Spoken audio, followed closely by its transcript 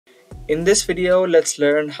In this video, let's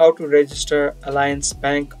learn how to register Alliance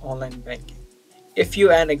Bank online banking. If you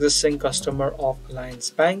are an existing customer of Alliance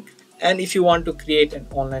Bank and if you want to create an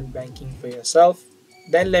online banking for yourself,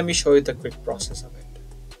 then let me show you the quick process of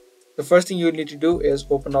it. The first thing you need to do is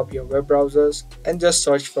open up your web browsers and just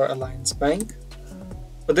search for Alliance Bank.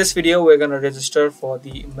 For this video, we're going to register for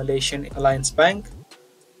the Malaysian Alliance Bank.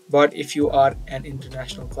 But if you are an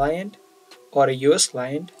international client or a US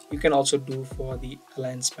client, you can also do for the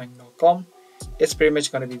alliancebank.com. It's pretty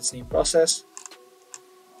much going to be the same process.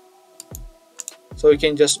 So you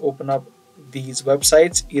can just open up these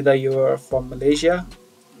websites, either you're from Malaysia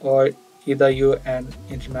or either you're an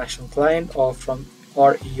international client or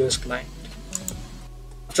a US client.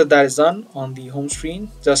 After that is done, on the home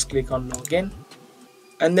screen, just click on login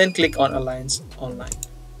and then click on Alliance Online.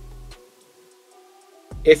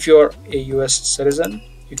 If you're a US citizen,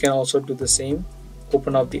 you can also do the same.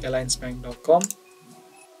 Open up the alliancebank.com.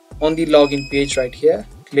 On the login page right here,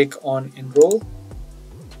 click on enroll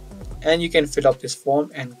and you can fill up this form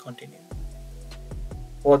and continue.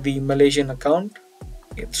 For the Malaysian account,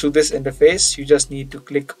 through this interface, you just need to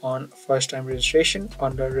click on first time registration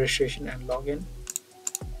under registration and login.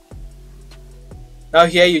 Now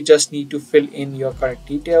here you just need to fill in your correct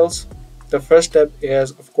details. The first step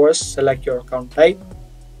is, of course, select your account type.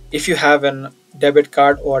 If you have a debit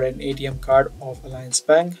card or an ATM card of Alliance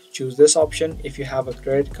Bank, choose this option. If you have a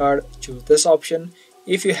credit card, choose this option.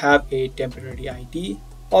 If you have a temporary ID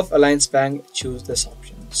of Alliance Bank, choose this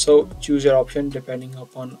option. So choose your option depending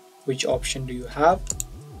upon which option do you have.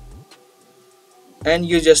 And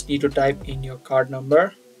you just need to type in your card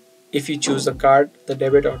number. If you choose the card, the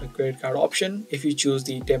debit or the credit card option, if you choose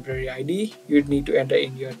the temporary ID, you'd need to enter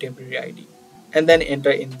in your temporary ID and then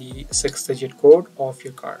enter in the 6-digit code of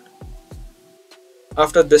your card.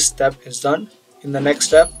 After this step is done, in the next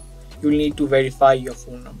step, you'll need to verify your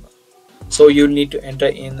phone number. So you'll need to enter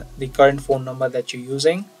in the current phone number that you're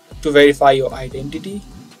using to verify your identity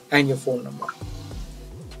and your phone number.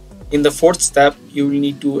 In the fourth step, you will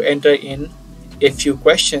need to enter in a few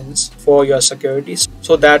questions for your security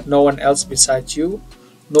so that no one else besides you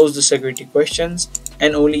knows the security questions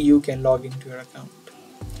and only you can log into your account.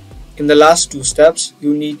 In the last two steps,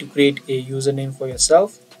 you need to create a username for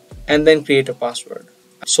yourself and then create a password.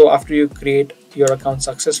 So after you create your account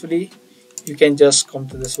successfully, you can just come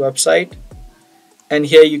to this website and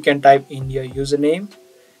here you can type in your username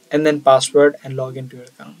and then password and log into your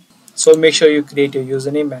account. So make sure you create your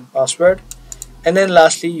username and password. And then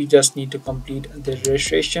lastly, you just need to complete the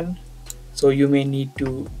registration. So you may need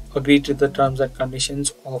to agree to the terms and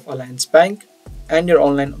conditions of Alliance Bank and your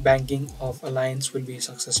online banking of Alliance will be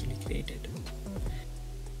successfully created.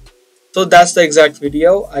 So that's the exact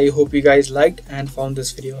video. I hope you guys liked and found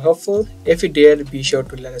this video helpful. If you did, be sure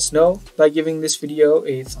to let us know by giving this video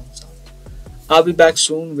a thumbs up. I'll be back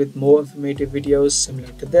soon with more informative videos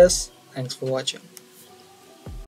similar to this. Thanks for watching.